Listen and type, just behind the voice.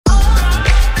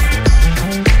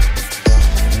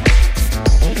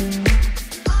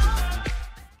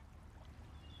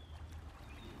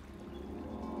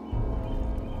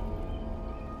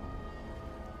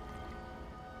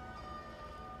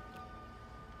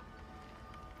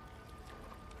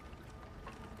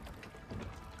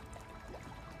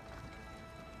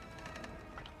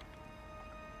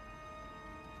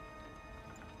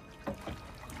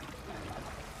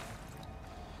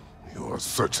are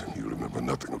certain you remember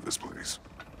nothing of this place.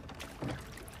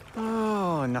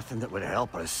 Oh, nothing that would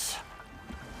help us.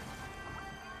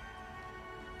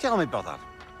 Tell me, brother,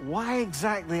 why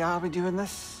exactly are we doing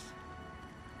this?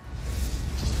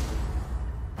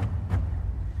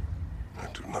 I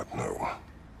do not know.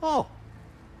 Oh,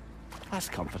 that's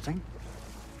comforting.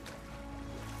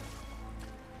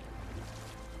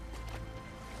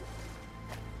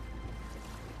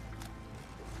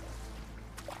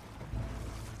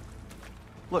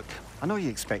 Look, I know you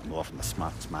expect more from the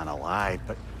smartest man alive,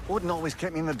 but Odin always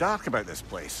kept me in the dark about this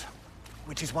place.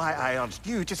 Which is why I urged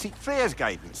you to seek Freya's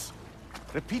guidance.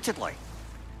 Repeatedly.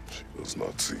 She does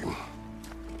not seem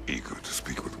eager to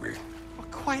speak with me. Well,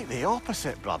 quite the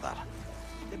opposite, brother.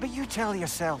 But you tell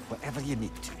yourself whatever you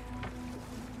need to.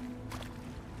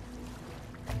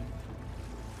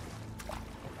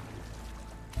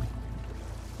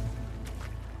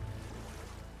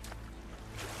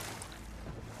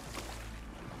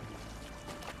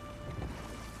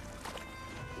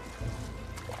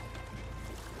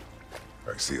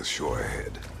 I see a shore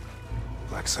ahead.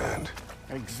 Black sand.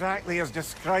 Exactly as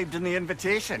described in the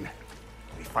invitation.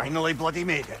 We finally bloody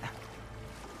made it.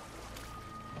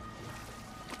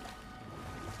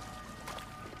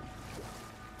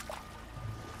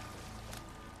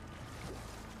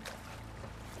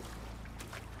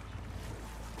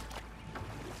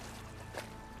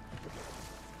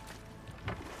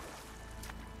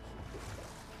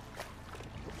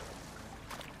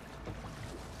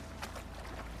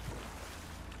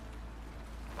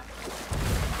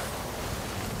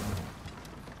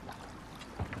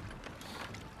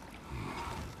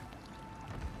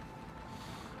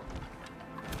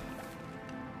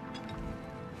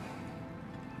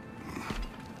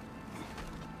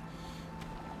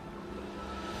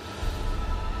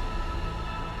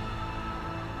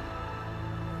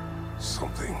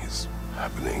 Something is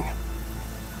happening.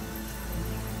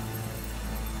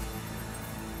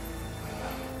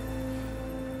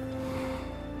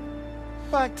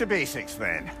 Back to basics,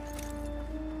 then.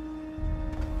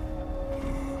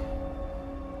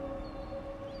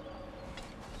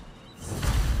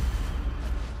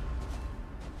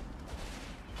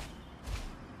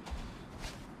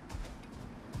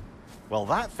 Well,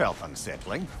 that felt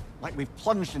unsettling. Like we've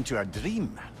plunged into a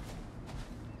dream.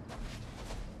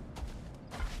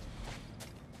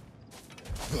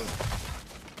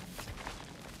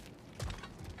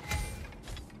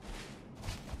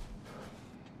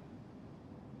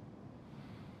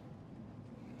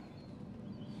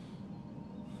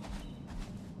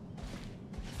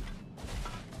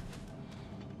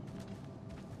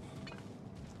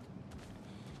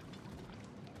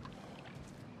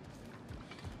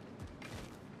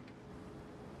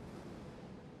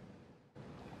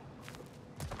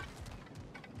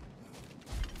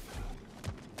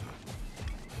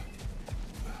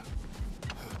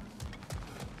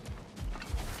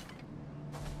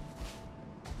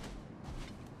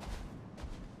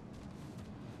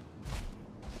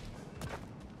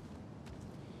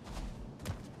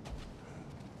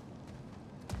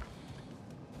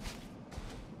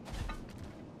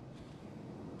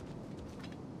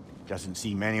 Doesn't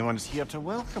seem anyone's here to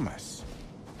welcome us.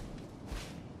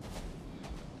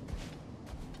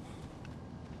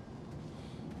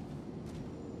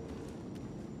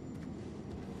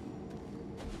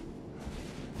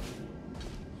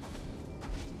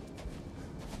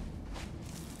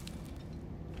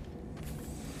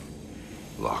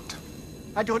 Locked.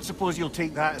 I don't suppose you'll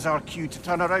take that as our cue to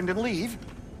turn around and leave?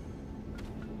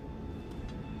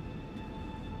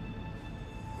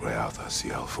 Reatha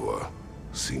Sialfur,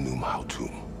 Sinum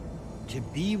Hautum. To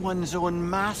be one's own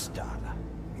master.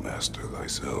 Master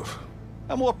thyself.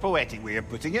 A more poetic way of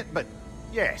putting it, but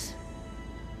yes.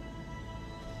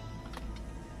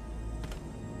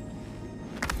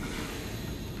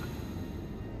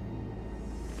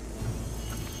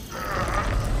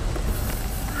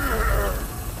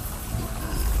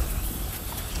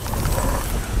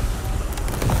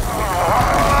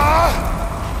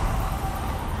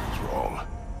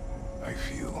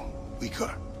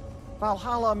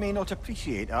 Valhalla may not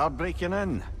appreciate our breaking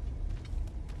in.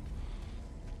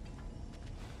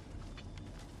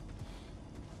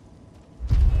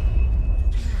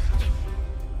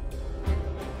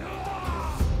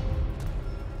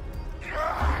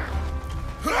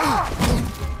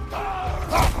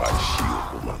 My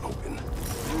shield will not open.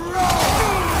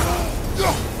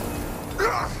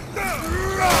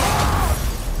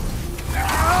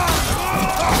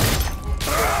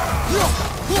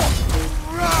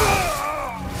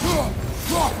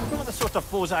 Not the sort of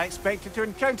foes I expected to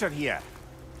encounter here.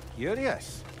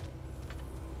 Curious.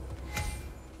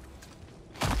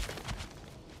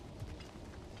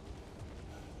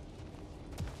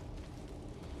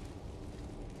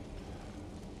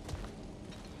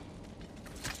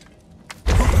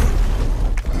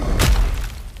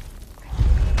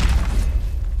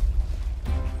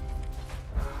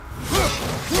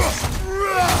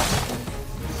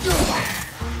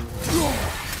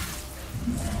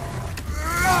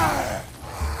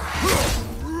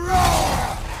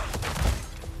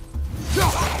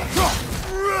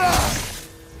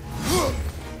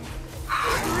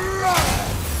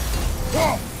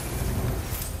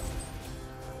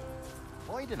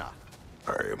 Avoiding her?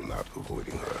 I am not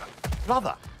avoiding her.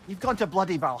 Brother, you've gone to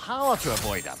bloody Valhalla to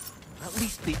avoid her. At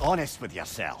least be honest with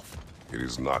yourself. It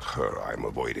is not her I'm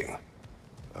avoiding.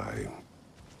 I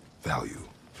value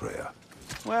Freya.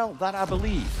 Well, that I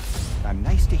believe. And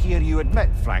nice to hear you admit,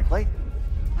 frankly.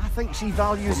 I think she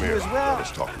values you as well. Let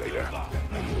us talk later.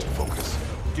 I need to focus.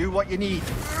 Do what you need.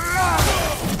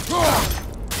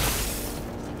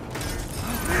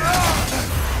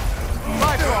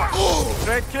 My God!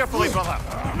 Tread carefully, brother.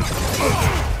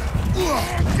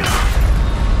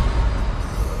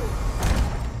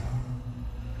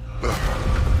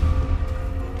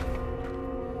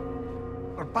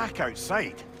 We're back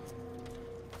outside.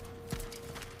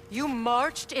 You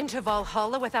marched into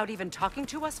Valhalla without even talking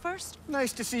to us first?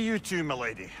 Nice to see you too,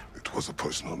 milady. It was a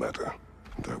personal matter,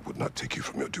 and I would not take you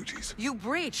from your duties. You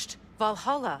breached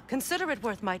Valhalla. Consider it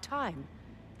worth my time.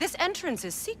 This entrance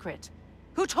is secret.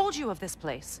 Who told you of this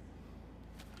place?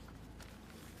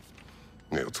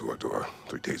 Nailed to our door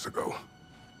 3 days ago.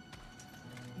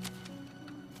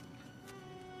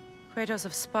 Kratos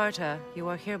of Sparta, you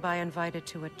are hereby invited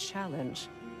to a challenge.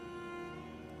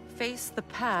 Face the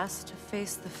past,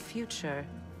 face the future.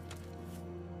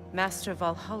 Master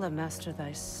Valhalla, master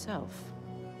thyself.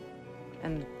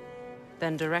 And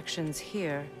then directions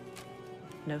here,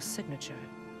 no signature.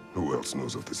 Who else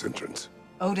knows of this entrance?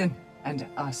 Odin and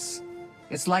us.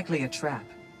 It's likely a trap.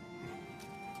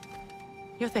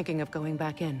 You're thinking of going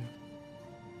back in.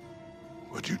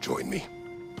 Would you join me?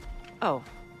 Oh,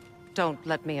 don't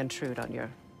let me intrude on your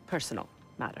personal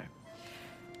matter.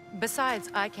 Besides,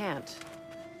 I can't.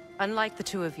 Unlike the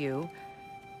two of you,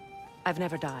 I've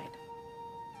never died.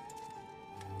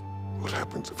 What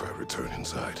happens if I return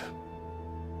inside?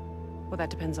 Well, that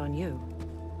depends on you.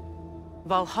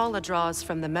 Valhalla draws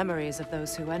from the memories of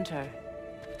those who enter.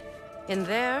 In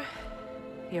there,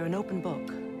 you're an open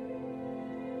book.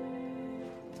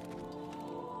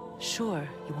 Sure,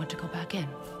 you want to go back in.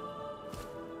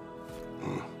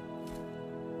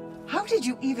 How did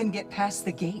you even get past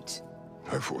the gate?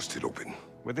 I forced it open.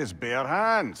 With his bare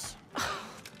hands.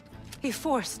 He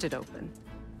forced it open.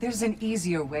 There's an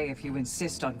easier way if you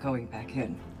insist on going back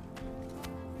in.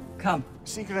 Come.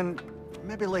 Sigrun,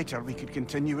 maybe later we could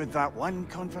continue with that one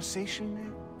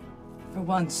conversation. For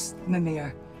once,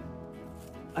 Mimir.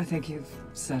 I think you've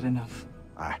said enough.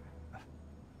 Aye.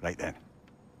 Right then.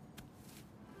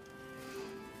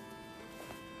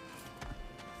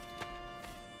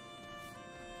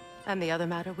 And the other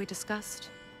matter we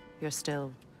discussed? You're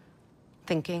still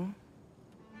thinking,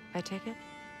 I take it?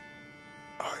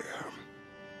 I am.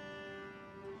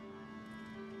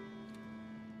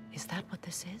 Is that what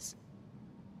this is?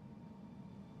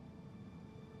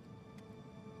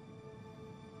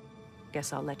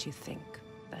 Guess I'll let you think,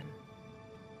 then.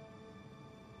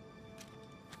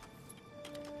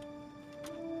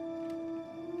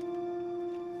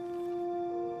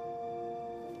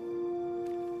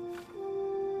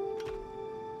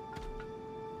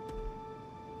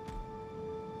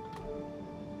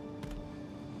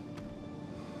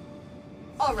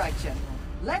 All right, General.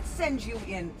 Let's send you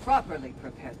in properly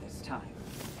prepared this time.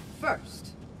 First,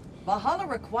 Valhalla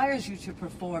requires you to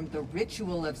perform the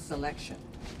Ritual of Selection.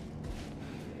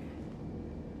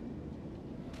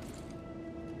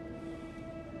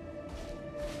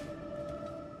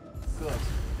 Good.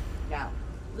 Now,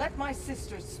 let my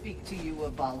sisters speak to you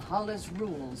of Valhalla's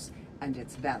rules and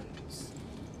its values.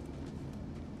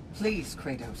 Please,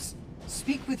 Kratos,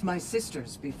 speak with my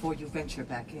sisters before you venture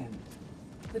back in.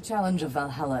 The challenge of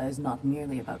Valhalla is not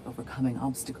merely about overcoming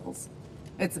obstacles.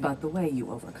 It's about the way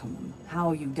you overcome them,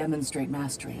 how you demonstrate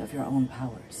mastery of your own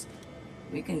powers.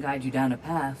 We can guide you down a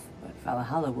path, but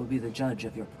Valhalla will be the judge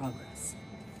of your progress.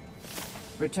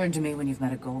 Return to me when you've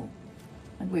met a goal,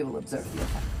 and we will observe the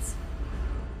effects.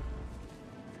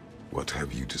 What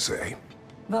have you to say?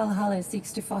 Valhalla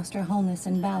seeks to foster wholeness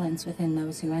and balance within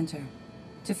those who enter.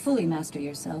 To fully master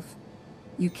yourself,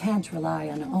 you can't rely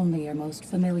on only your most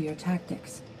familiar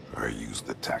tactics. I use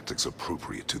the tactics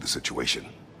appropriate to the situation.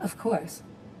 Of course,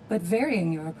 but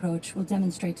varying your approach will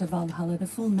demonstrate to Valhalla the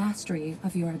full mastery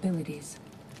of your abilities,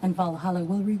 and Valhalla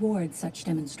will reward such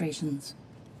demonstrations.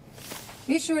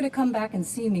 Be sure to come back and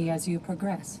see me as you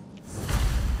progress.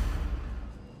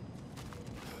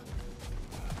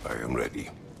 I am ready.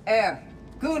 Air,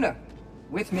 Gunnar,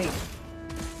 with me.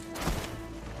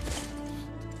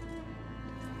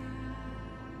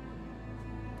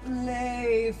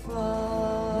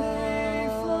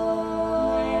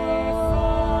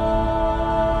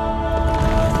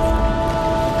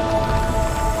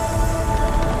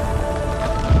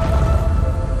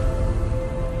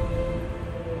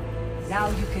 Now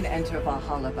you can enter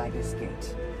Valhalla by this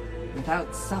gate,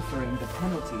 without suffering the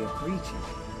penalty of breaching.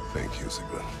 Thank you,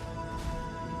 Sigmund.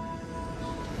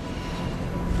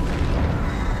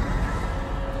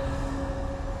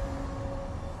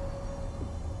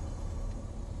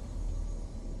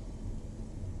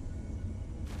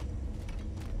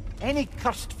 Any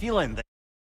cursed feeling that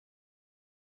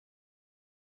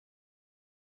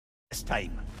this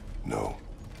time? No,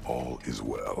 all is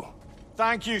well.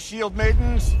 Thank you, shield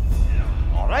maidens.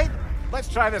 All right, let's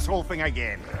try this whole thing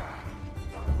again.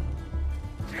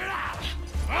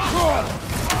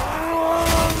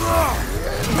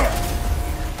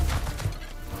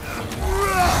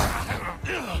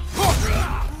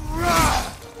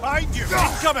 Behind you,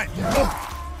 incoming!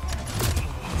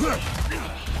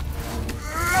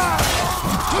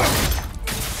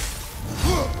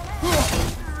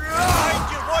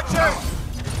 Behind you, watch out!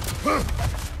 Look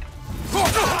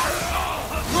out!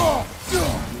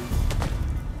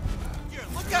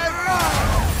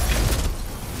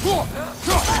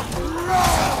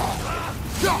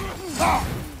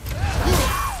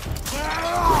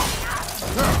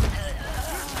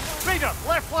 Raider,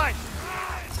 left flank!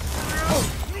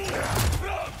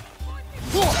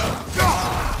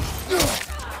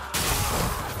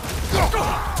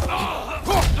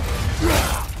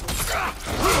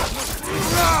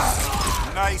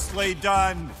 Nicely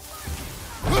done.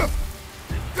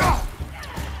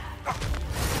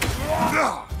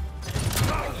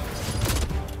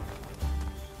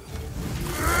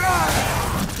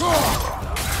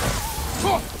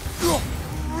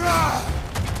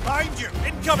 Behind you,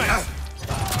 incoming.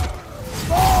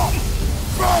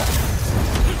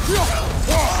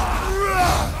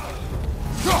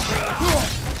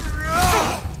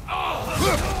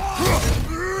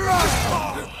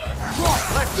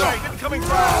 Left side, incoming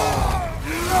fire!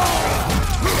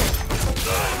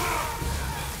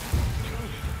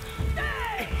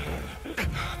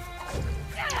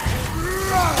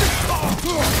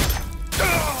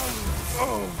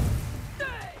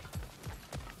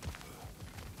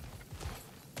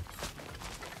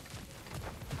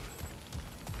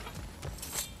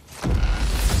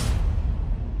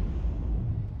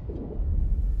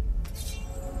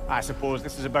 I suppose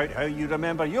this is about how you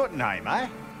remember Jotunheim, eh?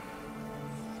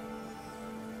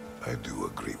 I do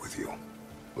agree with you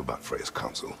about Freya's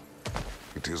council.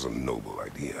 It is a noble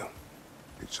idea.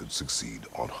 It should succeed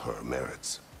on her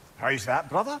merits. How's that,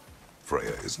 brother?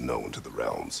 Freya is known to the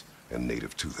realms and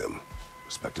native to them,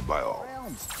 respected by all.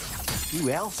 Realms. Who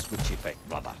else would you pick,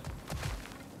 brother?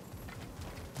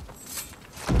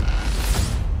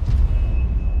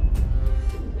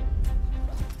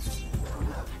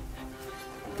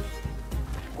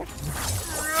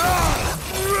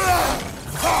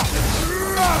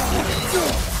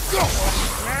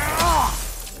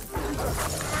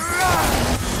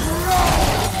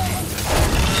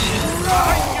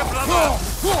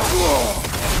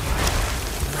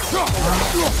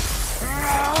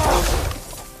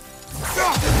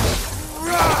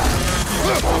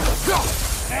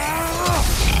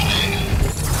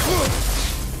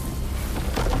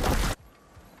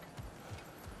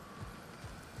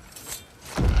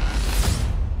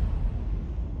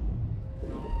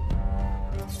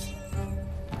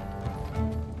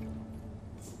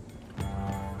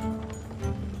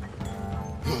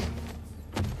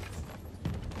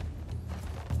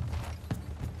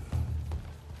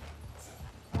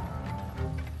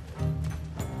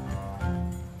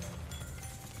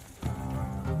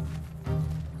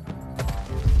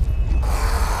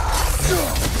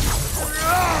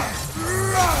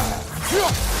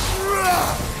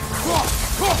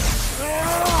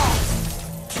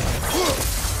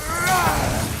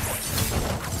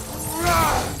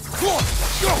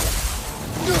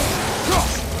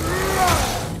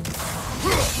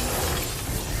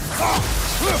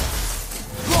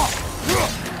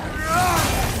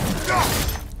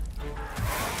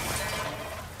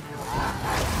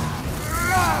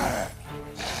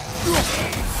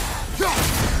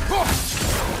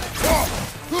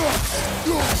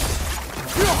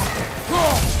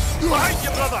 Behind you,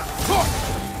 brother!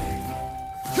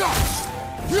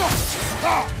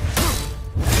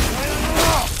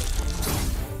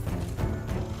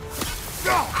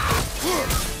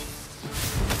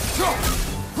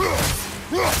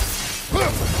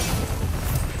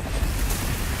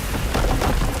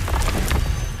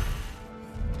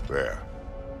 There.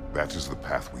 That is the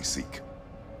path we seek.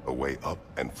 A way up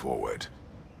and forward.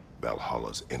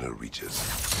 Valhalla's inner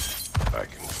reaches. I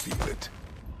can feel it.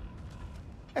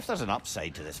 If there's an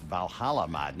upside to this Valhalla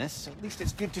madness, at least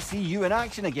it's good to see you in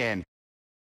action again.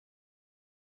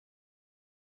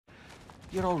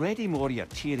 You're already more your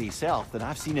cheery self than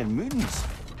I've seen in moons.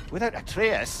 Without a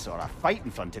trace or a fight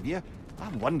in front of you, I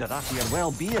wonder after your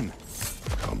well-being.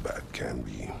 Combat can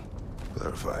be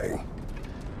clarifying.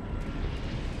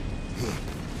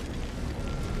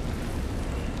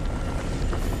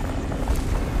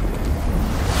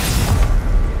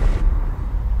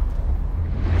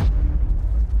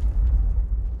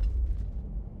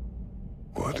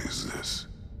 What is this?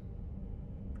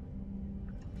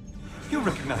 You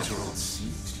recognize your old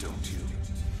seat, don't you?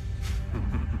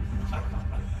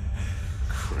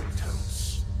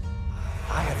 Kratos.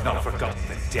 I have not forgotten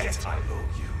the debt I owe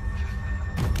you.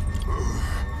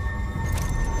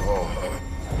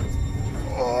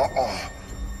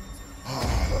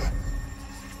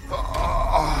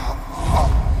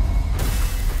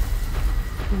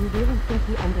 Do you really think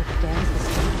he understands the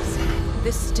stakes?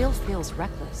 This still feels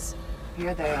reckless.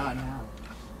 Here they are now.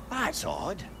 That's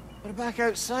odd. We're back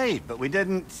outside, but we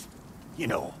didn't... you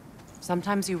know.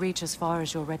 Sometimes you reach as far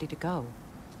as you're ready to go.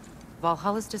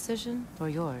 Valhalla's decision, or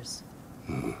yours?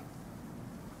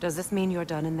 Does this mean you're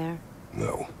done in there?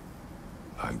 No.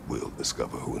 I will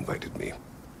discover who invited me.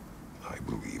 I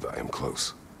believe I am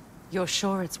close. You're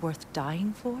sure it's worth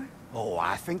dying for? Oh,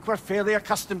 I think we're fairly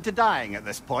accustomed to dying at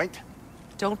this point.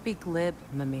 Don't be glib,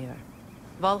 Mimir.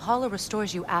 Valhalla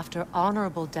restores you after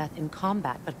honorable death in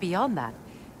combat, but beyond that,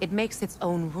 it makes its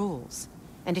own rules.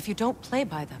 And if you don't play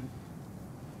by them...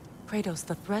 Kratos,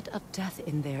 the threat of death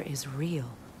in there is real.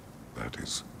 That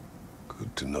is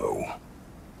good to know.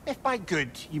 If by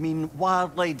good, you mean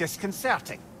wildly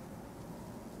disconcerting.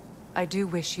 I do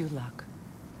wish you luck.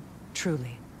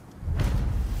 Truly.